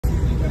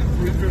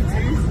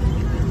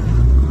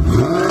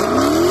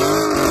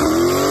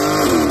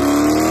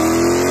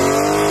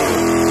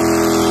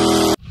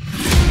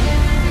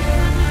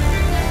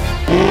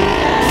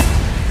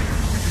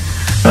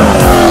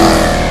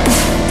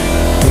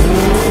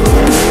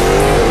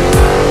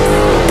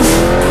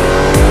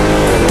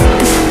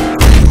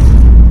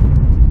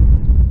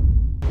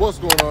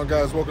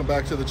guys, welcome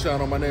back to the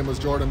channel. My name is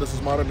Jordan, this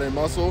is Modern Day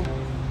Muscle.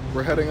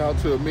 We're heading out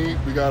to a meet.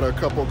 We got a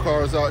couple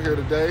cars out here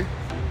today.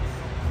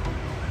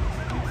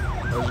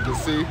 As you can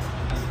see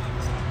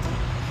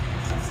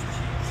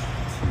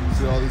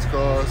all these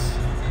cars.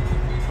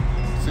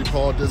 See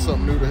Paul did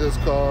something new to his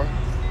car.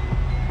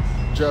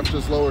 Jeff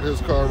just lowered his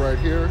car right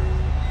here.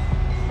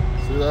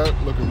 See that?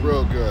 Looking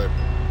real good.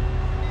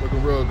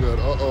 Looking real good.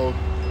 Uh-oh.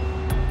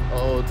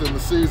 Uh-oh, it's in the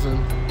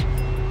season.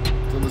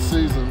 It's in the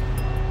season.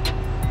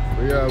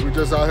 But yeah, we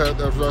just out here at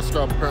the rest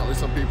stop. Apparently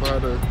some people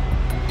had to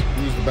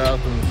use the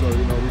bathroom, so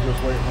you know, we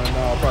just waiting right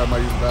now. I probably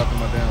might use the bathroom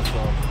my damn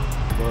self.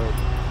 But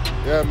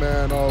yeah,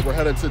 man, we're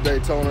headed to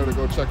Daytona to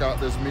go check out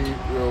this meet.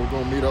 We're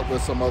gonna meet up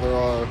with some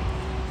other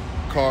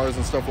cars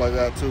and stuff like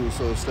that too,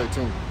 so stay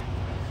tuned.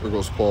 There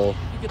goes Paul.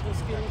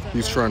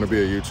 He's trying to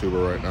be a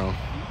YouTuber right now.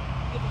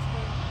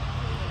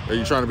 Are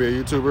you trying to be a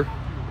YouTuber?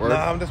 Or?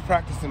 Nah, I'm just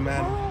practicing,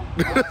 man.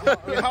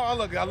 How I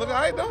look? I look all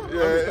right, though?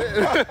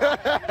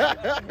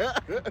 Yeah.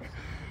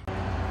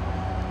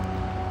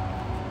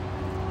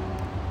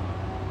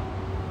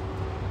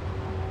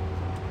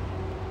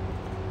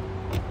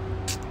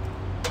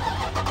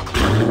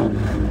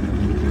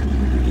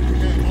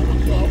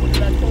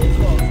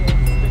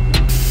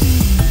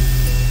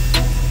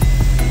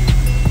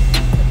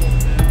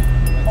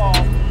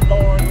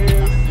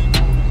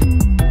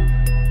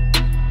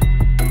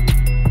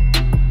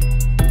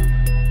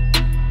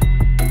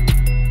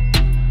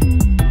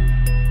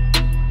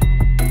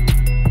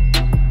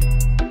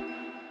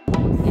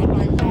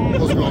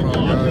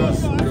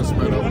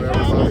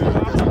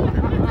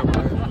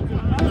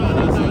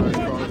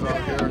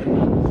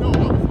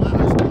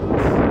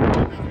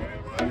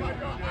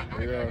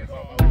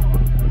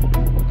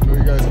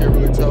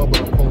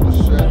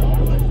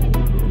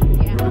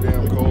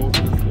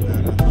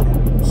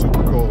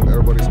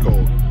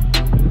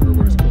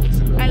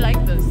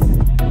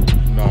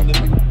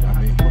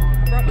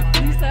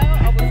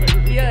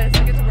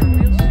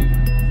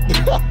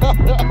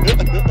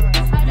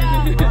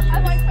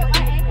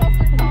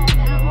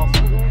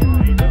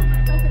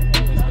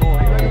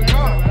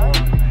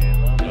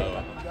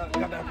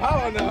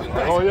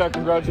 Oh yeah,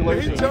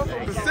 congratulations. He jumped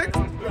from the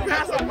 6th,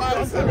 past the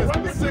 5 7 to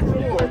the 6th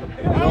floor.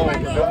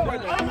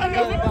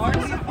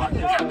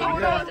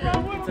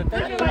 It's a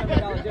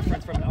 $1,300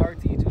 difference from the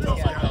RT to the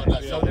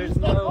Cashapp. So there's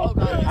no,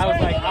 I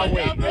was like, I'll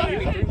wait. Give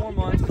me 3 more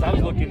months, because I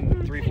was looking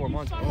 3-4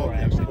 months before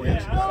I actually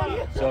did.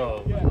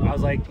 So I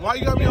was like, why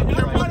you got me up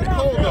there? It's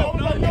cold though. I'm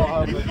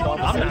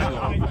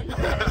not. I'm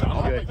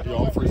good.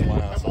 Yo, I'm freezing my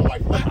ass off.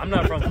 I'm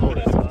not from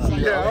Florida. So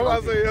Yeah, I'm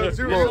about to say,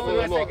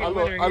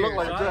 I look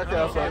like a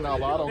jackass right now,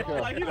 but I don't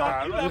care. I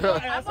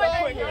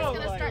thought he was going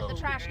to start the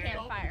trash can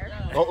fire.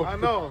 Oh, I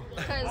know.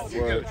 Because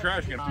You get a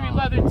trash can.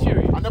 Leather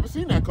interior. I never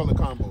seen that color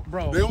combo.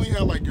 Bro. They only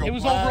had like your It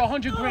was black. over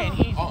 100 grand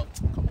easy. Oh,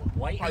 come on.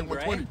 white and Like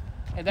gray. 120.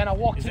 And then I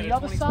walked to the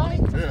other side.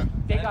 Yeah.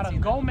 They got a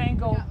Go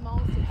Mango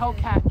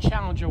Hellcat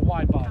Challenger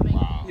wide body.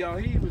 Wow. Yo,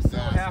 he was so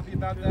happy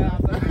about that.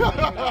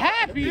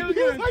 Happy? He was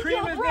getting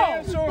cream his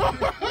damn short.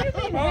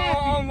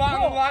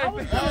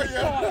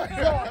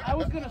 I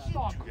was gonna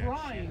start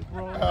crying,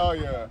 bro. Hell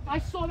yeah. I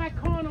saw that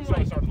car and I'm So I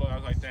like, started looking, I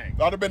was like, dang.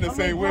 I'd have been the I'm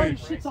same like, way.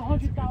 bro, shit's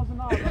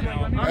 $100,000. I'm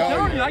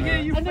telling you, I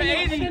get you And for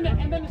 80. then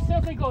the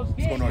salesman goes,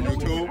 yeah, going on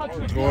YouTube?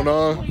 What's going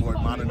on? Boy,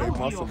 Modern Day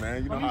Muscle,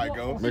 man. You know how it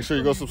goes. make sure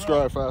you go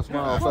subscribe. Fast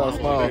Smile, Fast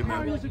Smile.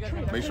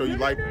 Make sure you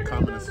like,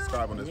 comment, and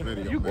subscribe on this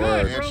video.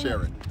 Word. And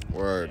share it.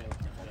 Word.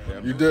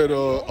 You did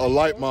a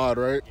light mod,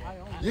 right?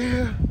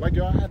 Yeah. Like,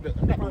 yo, I had a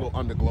little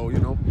underglow, you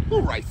know? A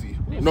little ricey.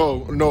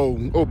 No.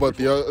 Oh, but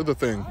the other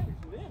thing,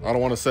 I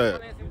don't want to say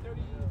it.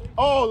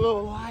 Oh, a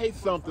little light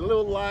something. A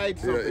little light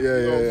something.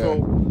 Yeah. So,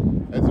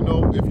 as you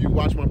know, if you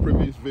watch my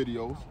previous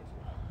videos,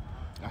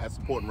 I had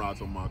supporting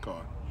rods on my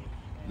car.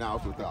 Now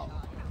it's without.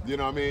 You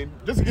know what I mean?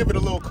 Just to give it a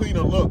little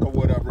cleaner look or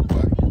whatever,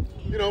 but,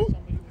 you know,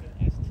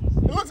 it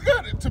looks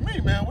good to me,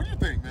 man. What do you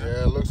think, man?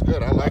 Yeah, it looks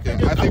good. I like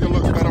it. I think it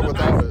looks better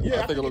without it.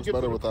 Yeah, I think it looks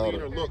better without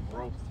it. Look,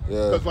 bro.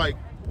 Yeah. Because like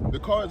the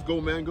car is Go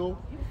Mango,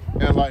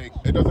 and like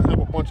it doesn't have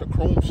a bunch of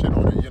chrome shit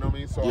on it. You know what I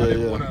mean? So Yeah, I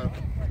didn't yeah. wanna.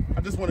 I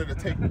just wanted to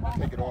take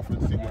it off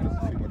and see what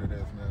it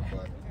is, man.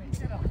 But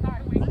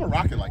I'm gonna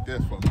rock it like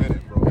this for a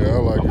minute, bro. Yeah, I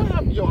like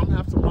I'm it. gonna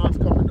have some mods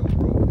coming though,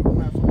 bro. I'm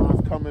gonna have some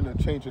mods coming and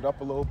change it up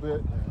a little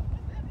bit.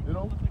 You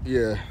know?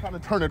 Yeah. Kind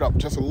of turn it up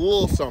just a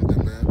little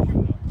something, man.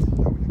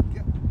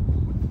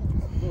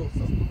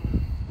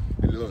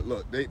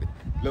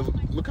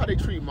 And look how they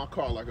treat my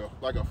car like a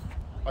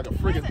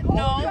friggin'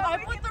 no, I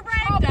put the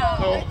rag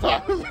down.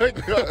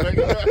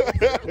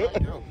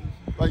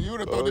 Like you would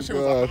have thought this shit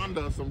was a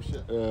Honda or some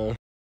shit. Yeah.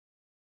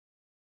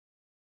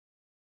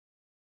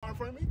 Car in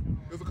front of me?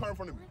 There's a car in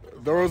front of me.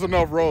 There was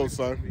enough roads,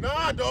 son.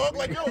 Nah, dog.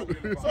 Like yo.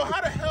 So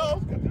how the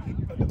hell?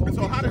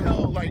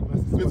 Like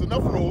there's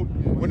enough road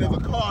when there's a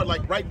car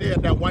like right there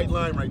at that white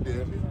line right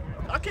there.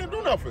 I can't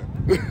do nothing.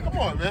 Come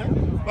on,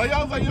 man. Like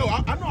I was like, yo,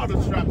 I know how to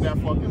strap that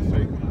fucking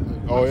thing.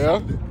 Oh yeah?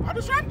 I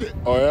distracted.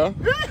 Oh yeah?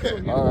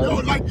 Yeah. All right. Yo,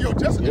 like yo,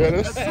 just Yeah,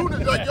 as soon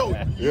as like yo, you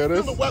feel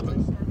this? the weather.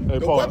 Hey,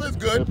 The Paul. weather's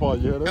good. Hey, Paul,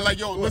 you hear this? And like,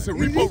 yo, listen,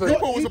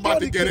 Repo was about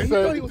to get it.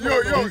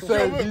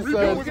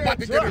 Repo was about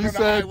to get it on the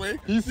highway.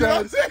 He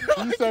said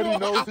he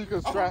knows he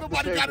can strap the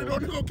Nobody got it shaker.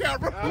 on the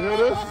camera. You hear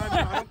this?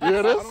 You hear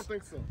I this? don't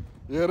think so.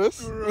 You hear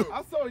this?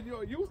 I saw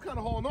you was kind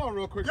of holding on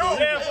real quick. Yo,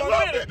 Yeah, for a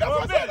minute. that's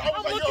what I said. I was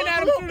I'm like, looking yo, at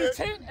a him little through the bit.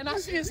 tent, and I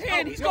see his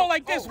hand. He's going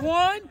like this.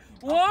 One.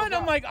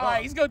 I'm like, all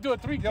right, he's gonna do a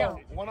 3 count.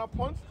 Yo, when I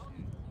punched,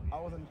 I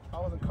was in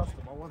custom.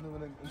 I wasn't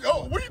even in.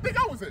 Yo, what do you think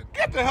I was in?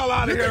 Get the hell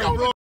out You of think here, I was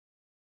bro.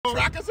 in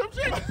track or some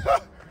shit?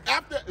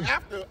 After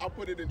I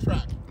put it in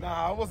track.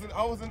 Nah, I wasn't.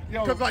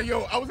 Yo, Cause like,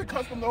 yo, I was in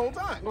custom the whole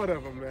time.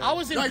 whatever, man. I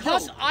was in Like, yo.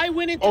 custom. I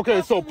went into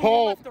Okay, so custom when we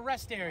Paul- left the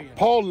rest area.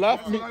 Paul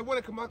left me. I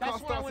went to my That's car why I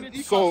starts went in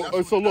into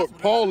eco. So look,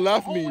 Paul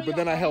left me, but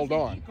then I held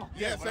on.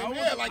 Yeah, same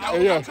here. Like, I I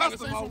was Yeah. was trying to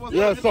say custom. something.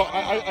 Yeah, so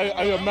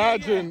I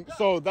imagine.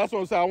 So that's what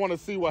I'm saying. I want to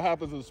see what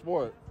happens in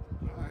sport.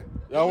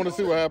 Yeah, I want to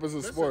see what happens in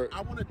Listen, sport.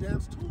 I want to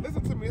dance too.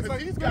 Listen to me. It's Cause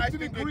like these guys 50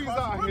 think they degrees cost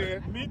out money.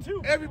 here. Me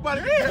too.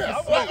 Everybody Yeah, can I get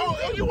was like,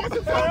 oh, you want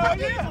some sauce? I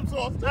need some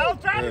sauce too. I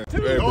was trying to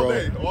too. Hey, All bro.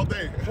 day, all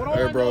day. But all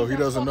Hey, I bro, know is he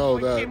that doesn't fucker know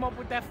when that, came up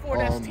with that Ford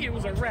ST, it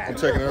was a rat. I'm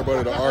taking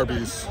everybody to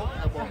Arby's.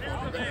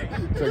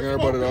 Taking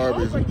everybody to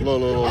Arby's. Look. You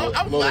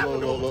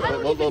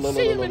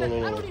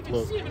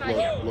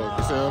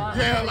see him?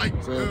 Yeah, like,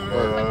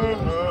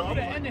 Put an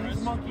end in his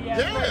monkey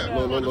ass right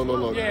now.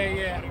 Look.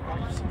 Yeah.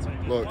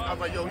 Look. I was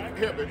like, yo,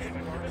 here,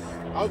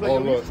 bitch. I was like, Oh,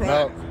 yo, look. he's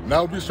trying.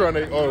 Now he's trying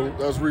to. Oh,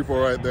 that's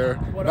Repo right there.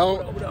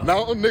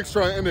 Now Nick's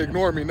trying to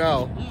ignore me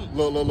now.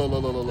 Look.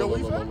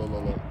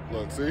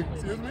 See?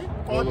 Excuse me?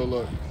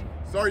 Look.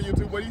 Sorry,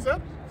 YouTube, what he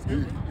said?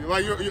 You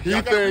like, you He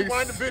gotta thinks-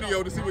 rewind the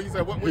video to see what he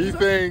said. What He you said?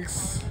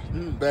 thinks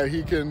that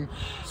he can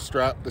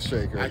strap the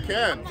shaker. I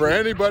can. For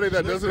anybody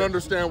that doesn't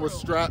understand what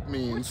strap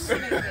means,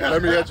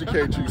 let me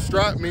educate you.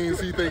 Strap means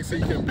he thinks he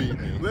can beat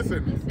me.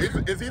 Listen,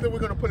 it's either we're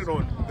gonna put it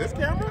on this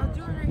camera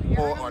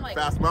or on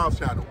Fast Miles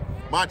channel,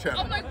 my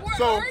channel. I'm like, where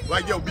So, are you?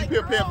 like, yo, be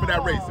prepared for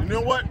that race. You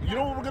know what? You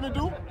know what we're gonna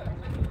do?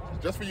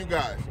 Just for you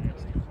guys.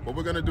 What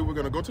we're gonna do? We're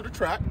gonna go to the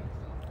track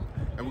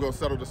and we're gonna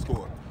settle the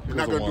score. We're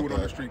not doesn't gonna do want it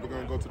on the that. street. We're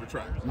gonna go to the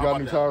track. You How got about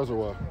new that? tires or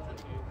what?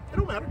 It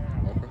don't matter.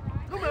 Okay.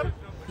 It don't matter.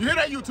 You hear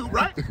that, YouTube,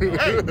 right?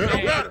 Hey, it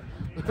don't matter.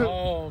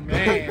 Oh,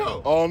 man.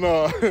 Yo, Oh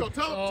no. so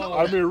tell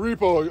I mean,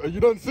 Repo, you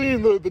done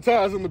seen the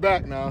tires in the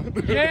back now.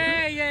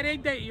 Yeah,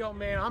 they yo,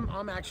 man,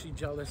 I'm actually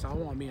jealous. I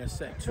want me a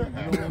set too. You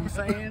know what I'm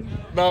saying?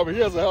 No, but he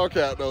has a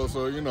Hellcat though,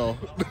 so you know.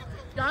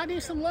 I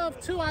need some love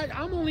too.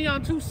 I'm only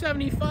on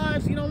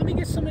 275s. You know, let me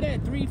get some of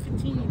that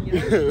 315. You know?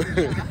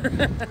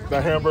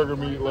 That hamburger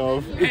meat,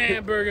 love.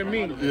 Hamburger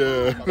meat.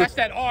 Yeah. That's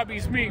that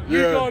Arby's meat.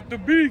 We Yeah. got the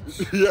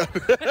beach. Yeah.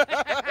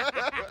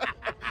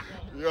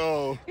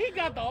 Yo. He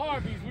got the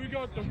Arby's. We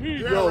got the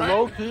meat.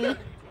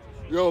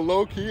 Yo,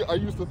 low key, I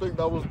used to think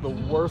that was the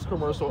worst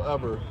commercial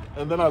ever.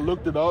 And then I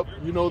looked it up.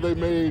 You know they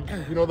made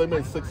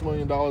 $6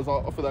 million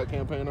off of that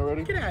campaign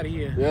already? Get out of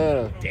here.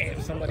 Yeah. Damn,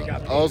 somebody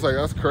got I paid. was like,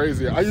 that's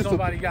crazy. I used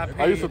Somebody got to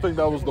paid. think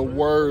that was the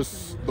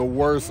worst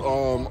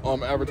advertisement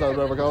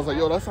ever. I was like,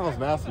 yo, that sounds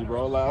nasty,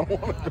 bro. Like, I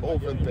don't want to go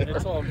over there.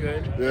 It's all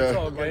good. Yeah. It's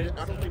all good.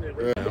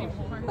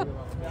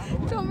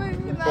 Don't make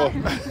me laugh.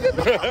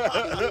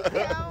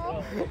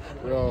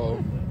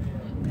 Yo,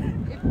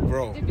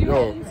 Bro.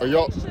 are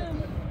y'all?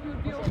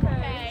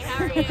 Hey,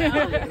 how are you?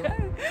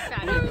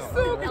 I'm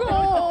so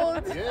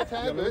cold. Yeah,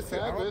 tab this.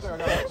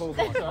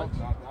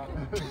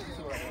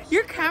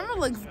 Your camera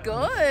looks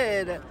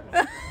good.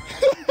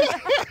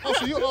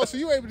 So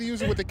you were able to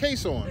use it with the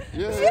case on?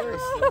 Yeah.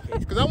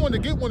 Because I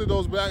wanted to get one of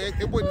those, but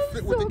it wouldn't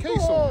fit with the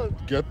case on.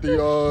 Get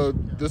the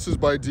this is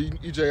by DJI.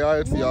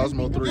 It's the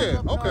Osmo 3.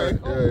 Yeah, okay.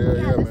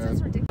 Yeah, man.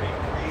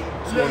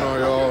 What's going on,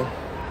 y'all?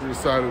 We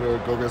decided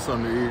to go get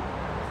something to eat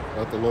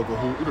at the local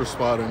Hooters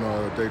spot in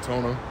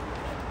Daytona.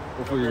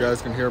 Hopefully you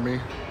guys can hear me.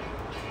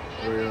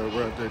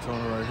 We're at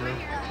Daytona right here.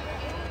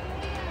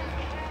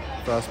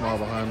 Fast Mile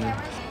behind me.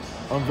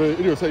 I'm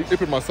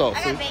videotaping myself,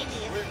 I see? got babies.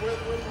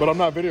 But I'm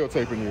not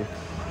videotaping you.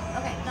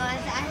 Okay, no, I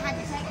had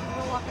to check.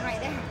 We're walking right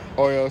there.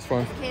 Oh yeah, that's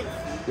fine. Kids,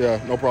 Yeah,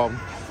 no problem.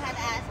 I just had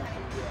to ask.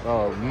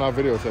 I'm not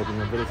videotaping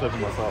you. I'm videotaping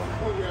myself.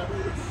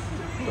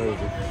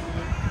 Crazy.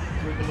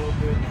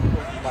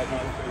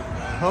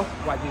 Huh?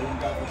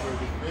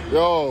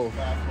 Yo,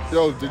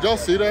 did y'all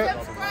see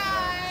that?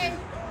 Subscribe.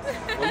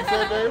 What you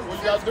said, Dave? What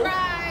you guys do?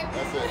 Subscribe.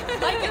 That's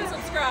it. Like and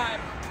subscribe.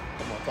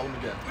 Come on, tell them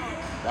again.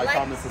 Like,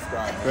 comment,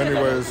 subscribe.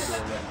 Anyways,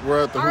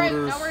 we're at the All right,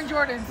 Hooters now we're in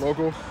Jordan's.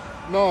 local.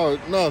 No,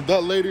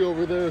 that lady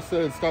over there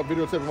said stop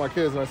videotaping my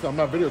kids, and I said I'm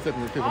not videotaping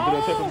your kids.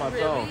 I'm videotaping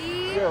myself.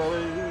 Really?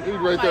 Yeah, he's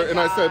right Oh there, my and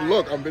I said, God.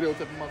 look, I'm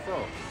videotaping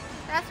myself.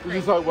 That's He's crazy.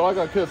 just like, well, I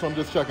got kids, so I'm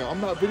just checking. I'm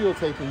not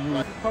videotaping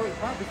you. Public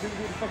property, do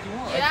what the fuck you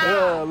want.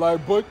 Yeah.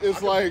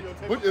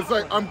 But it's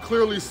like I'm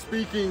clearly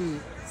speaking.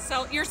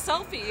 So your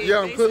selfie. Yeah,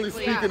 I'm clearly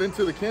basically. speaking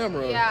into the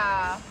camera.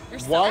 Yeah. Your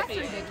Why?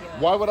 selfie.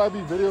 Why would I be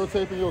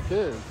videotaping your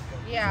kids?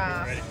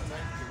 Yeah.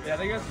 Yeah,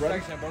 they got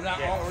protection, but we're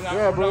not all.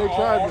 Yeah, bro, they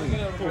tried me.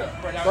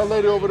 That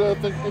lady over there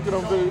thinking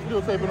I'm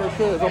videotaping her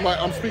kids. I'm like,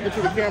 I'm speaking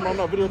to the camera. I'm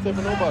not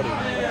videotaping nobody.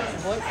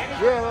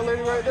 Yeah, that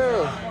lady right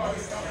there.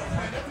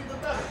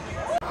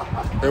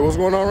 Hey, what's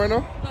going on right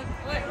now? Look.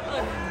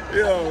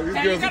 Yo, these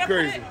Now girls are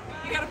crazy.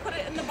 You gotta put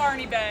it in the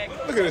Barney bag.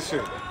 Look at this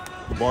shit.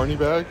 Barney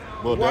bag?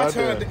 Well, Watch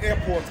her dad at the did.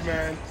 airports,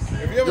 man.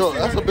 If you ever Yo, see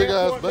that's her a at the big ass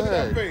airport, look at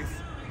that bag. face.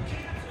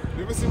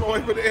 You ever see my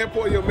wife at the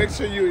airport, yo, make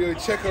sure you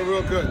check her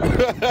real good.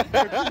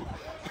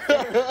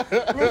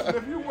 Listen,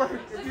 if you work,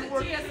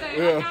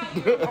 Yeah.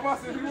 I'm about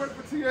to say, if you work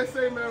for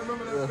TSA, man,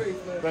 remember that face,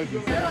 man. Thank you.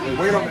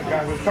 Wait on it,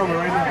 guys. It's coming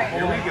right now.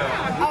 Here we go.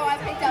 Oh, I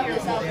picked up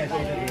this outfit, by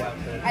the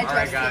way. I All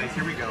right, guys,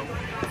 here we go.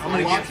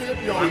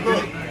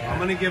 I'm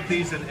gonna give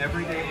these an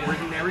everyday,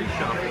 ordinary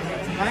shuffle.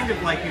 It's kind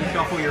of like you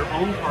shuffle your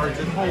own cards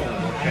at home,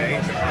 okay?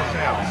 It's this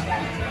house.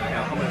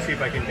 Now, I'm gonna see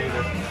if I can do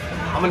this.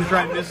 I'm gonna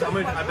try and miss. I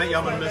bet you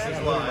I'm gonna miss this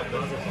live.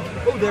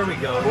 Oh, there we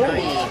go. There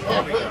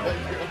we go.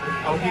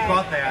 Oh, he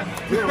caught that.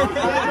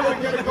 I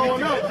didn't get it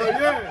going up, but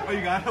yeah. Oh,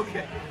 you got it?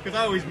 Okay. Because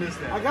I always miss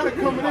that. I got it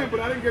coming in, but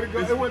I didn't get it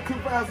going. It went too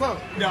fast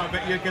up. No,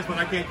 but yeah, guess what?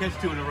 I can't catch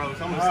 2 in a row,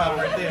 so I'm gonna stop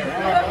right there.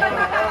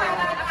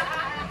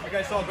 You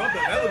guys saw go though.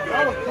 That looked good.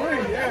 That was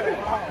clean, yeah.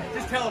 Wow.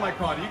 Just tell them I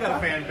caught it. You got a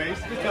fan base.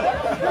 Just tell them.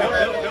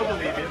 They'll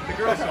believe it. The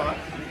girls saw it.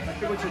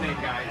 What's your name,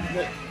 guys?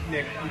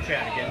 Nick. I'm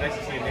Chad again. Nice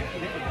to see you, Nick.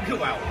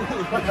 Go out.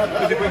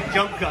 There's a quick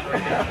jump cut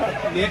right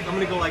there. Nick, I'm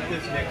going to go like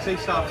this, Nick. Say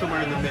stop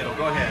somewhere in the middle.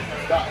 Go ahead.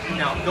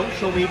 Now, don't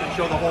show me, but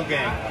show the whole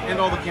gang and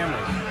all the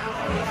cameras.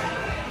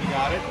 You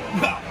got it?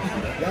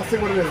 Y'all see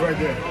what it is right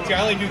there. See,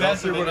 I only do that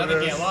so that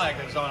they can't lie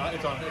because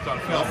it's on film.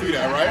 Y'all see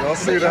that, right? Y'all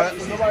see that?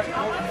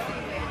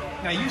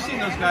 Now, you've seen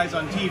those guys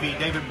on TV,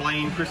 David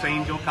Blaine, Chris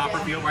Angel,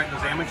 Copperfield, right?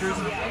 Those amateurs.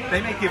 They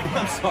make you,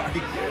 I'm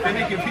sorry, they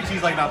make you,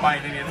 she's like not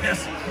buying any of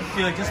this.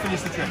 She's like, just finish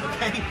the trick,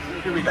 okay?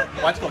 Here we go.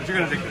 Watch close. You're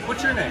going to dig this.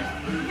 What's your name?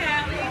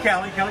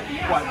 Callie.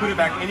 What? Put it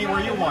back anywhere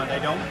you want. They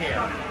don't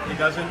care. It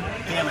doesn't.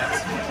 Damn it.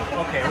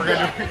 Okay, we're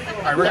going to do,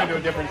 all right, we're going to do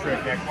a different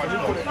trick, Nick. Watch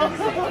close.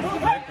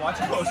 Nick, watch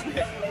close,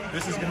 Nick.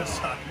 This is going to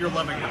suck. You're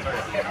loving it.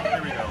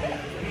 Here we go.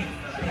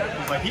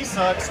 He's like, he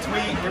sucks.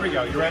 Tweet. Here we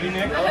go. You ready,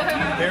 Nick?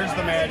 There's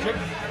the magic.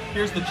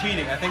 Here's the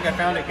cheating. I think I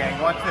found it,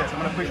 gang. Watch this. I'm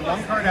going to push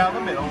one card out of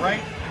the middle,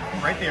 right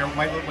there, with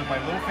my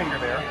little finger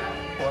there.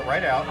 Pull it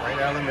right out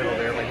of the middle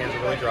there. My hands are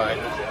really dry.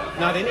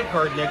 Not any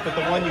card, Nick, but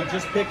the one you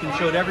just picked and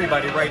showed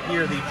everybody right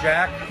here, the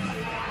Jack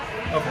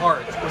of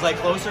Hearts. Was I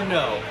close or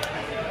no?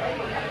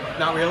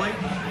 Not really?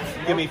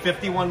 Give me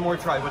 51 more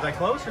tries. Was I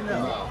close or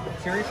no?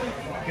 Seriously?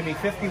 Give me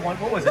 51.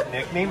 What was it,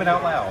 Nick? Name it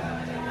out loud.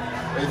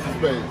 Ace of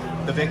spades.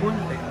 The big one?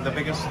 The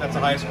biggest, that's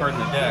the highest card in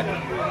the deck.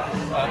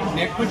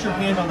 Nick, put your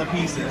hand on the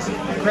pieces.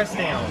 Press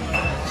down.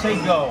 Say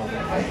go.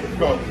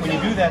 Go. When you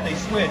do that, they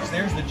switch.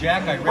 There's the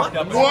jack I ripped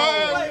up.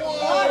 Whoa!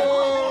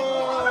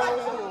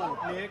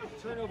 Nick,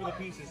 turn over the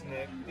pieces,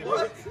 Nick.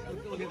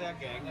 Look at that,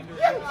 gang. Under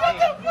his hand.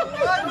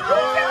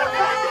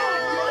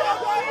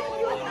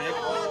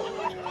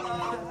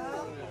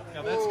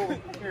 Now that's good.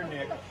 Here,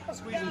 Nick.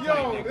 Squeeze him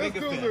tight, Nick. Make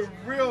this a dude's fist.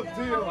 a real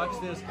deal. Watch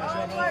this.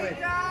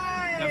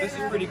 Now this is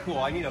pretty cool.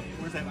 I need a.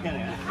 Where's that pen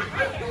at?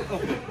 Oh,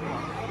 good.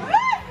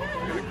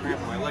 I got a cramp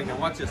in my leg. Now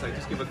watch this. I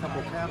just give a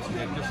couple taps,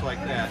 Nick, just like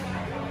that.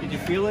 Did you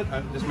feel it?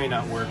 This may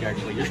not work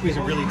actually. You're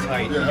squeezing really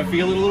tight. Did you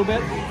feel it a little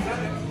bit?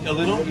 A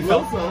little? You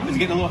felt? Is it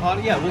getting a little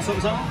hot? Yeah, a little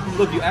something, something.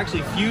 Look, you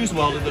actually fuse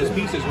welded those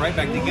pieces right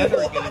back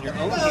together again in your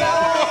own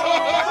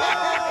gap.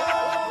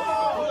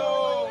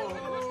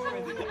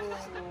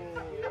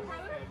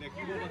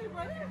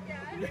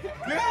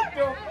 Get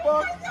the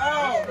fuck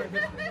out!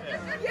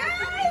 Yes!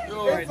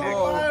 It's a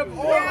live. Oh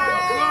my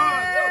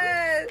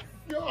god!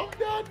 Yo, I'm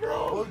done, bro.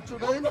 What's your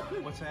name?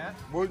 What's that?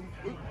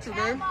 What's your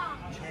name?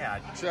 Chad.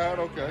 Chad,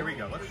 okay. Here we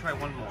go. Let's try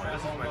one more.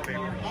 This is my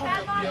favorite.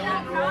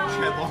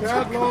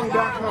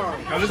 Chadlong.com.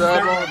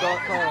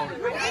 Chadlong.com.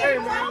 Hey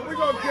man, we're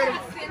gonna get him.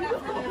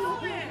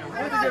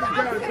 We're gonna get him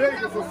down in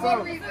Vegas or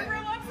something.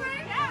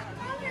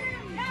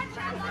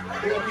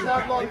 I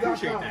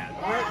appreciate that.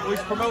 All right, at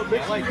least promote me.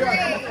 I like it.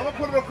 I'm gonna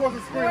put it across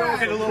the screen.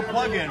 Get a little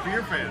plug-in for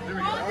your fans. There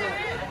we go. All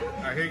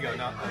right, here you go.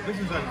 Now, this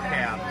is a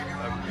tab.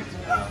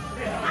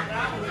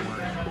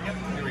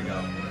 Here we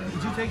go.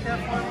 Did you take that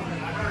one?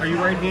 Are you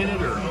right-handed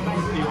or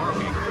you are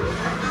okay?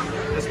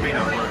 This may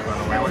not work, by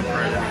the way. I would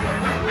try it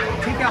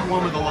anyway. Take out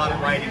one with a lot of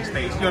writing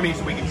space. You know what I mean?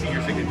 So we can see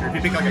your signature. If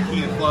you pick like a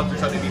king of clubs or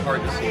something, it'd be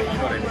hard to see. You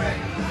know what I mean?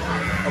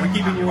 Are we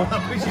keeping you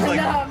up? She's like,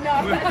 No.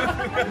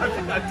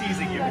 I'm not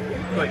teasing you.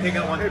 Go ahead, take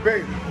out one. Hey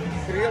baby,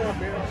 can you get one,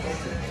 man?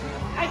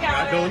 I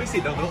got it. Bill, let me see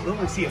it. Don't let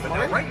me see it. But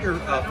now write your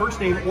first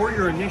name or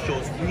your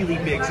initials really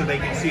big so they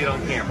can see it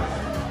on camera.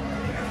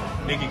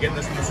 Nick, you getting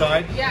this to the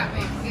side? Yeah,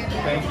 baby.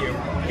 Thank you.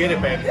 Get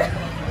it, baby.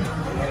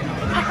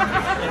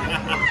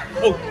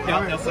 Oh,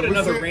 now put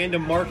another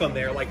random mark on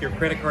there, like your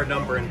credit card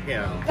number and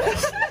PIN.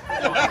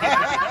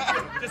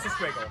 Just a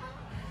squiggle.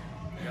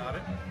 Got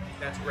it?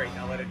 That's great.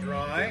 Now let it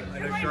dry.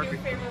 Let it sharpen.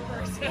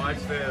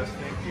 Watch this.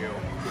 Thank you.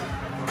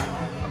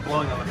 I'm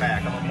blowing on the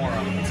back. I'm a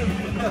moron. I'm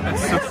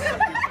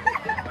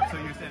so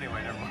used to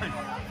anyway. Never mind.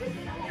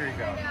 Here you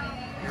go.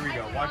 Here we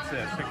go. Watch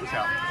this. Check this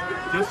out.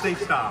 Just say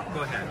stop.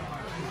 Go ahead.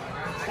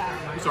 Stop.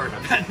 I'm sorry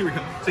about that. Here we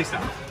go. Say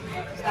stop.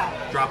 Stop.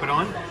 Drop it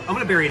on. I'm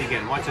going to bury it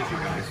again. Watch this, you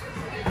guys.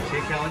 See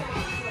it, Kelly?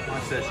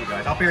 Watch this, you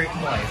guys. I'll bury it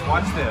twice.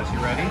 Watch this. You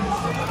ready?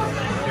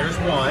 There's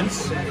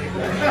once.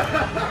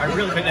 I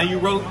really. Now you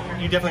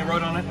definitely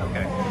wrote on it.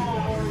 Okay.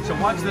 So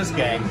watch this,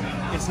 gang.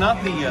 It's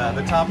not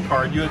the top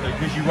card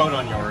because you wrote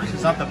on yours.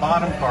 It's not the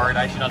bottom card.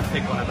 I should not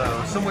pick one of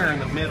those. Somewhere in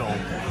the middle.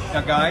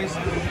 Now, guys,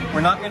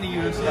 we're not going to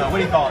use what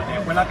do you call it,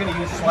 Dave? We're not going to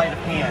use sleight of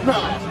hand for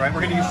this, right?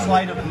 We're going to use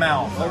sleight of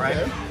mouth, all right?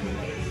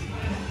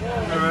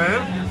 All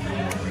right.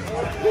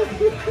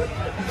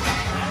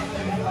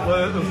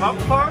 Well, the top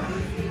card.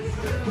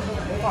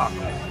 Fuck.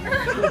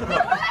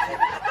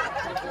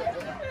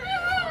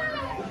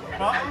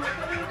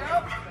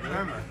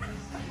 Remember.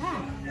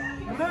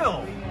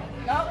 Middle.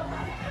 Nope.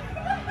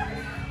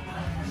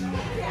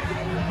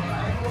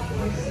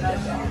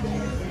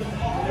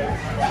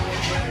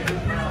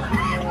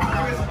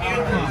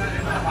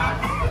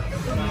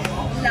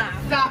 Nah,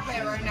 stop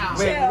it right now.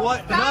 Wait,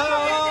 what? Stop No!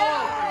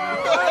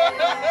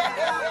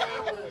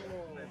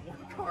 it.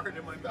 One card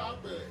in my mouth.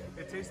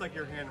 It tastes like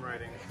your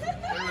handwriting. Yo,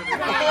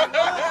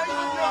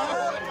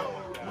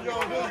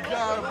 this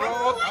guy, bro.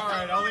 All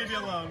right, I'll leave you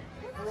alone.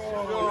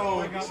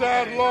 Yo,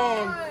 Chad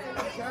Long.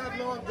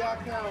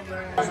 ChadLong.com,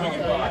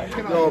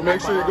 man. Yo,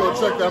 make sure you go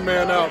check that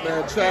man out,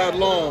 man. Chad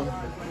Long.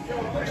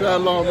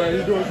 Chad Long, man,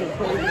 he's doing some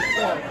crazy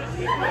stuff.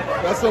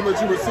 That's something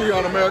that you would see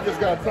on America's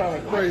Got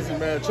Talent. Crazy,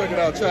 man. Check it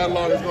out. Chad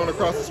Long is going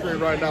across the screen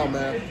right now,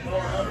 man.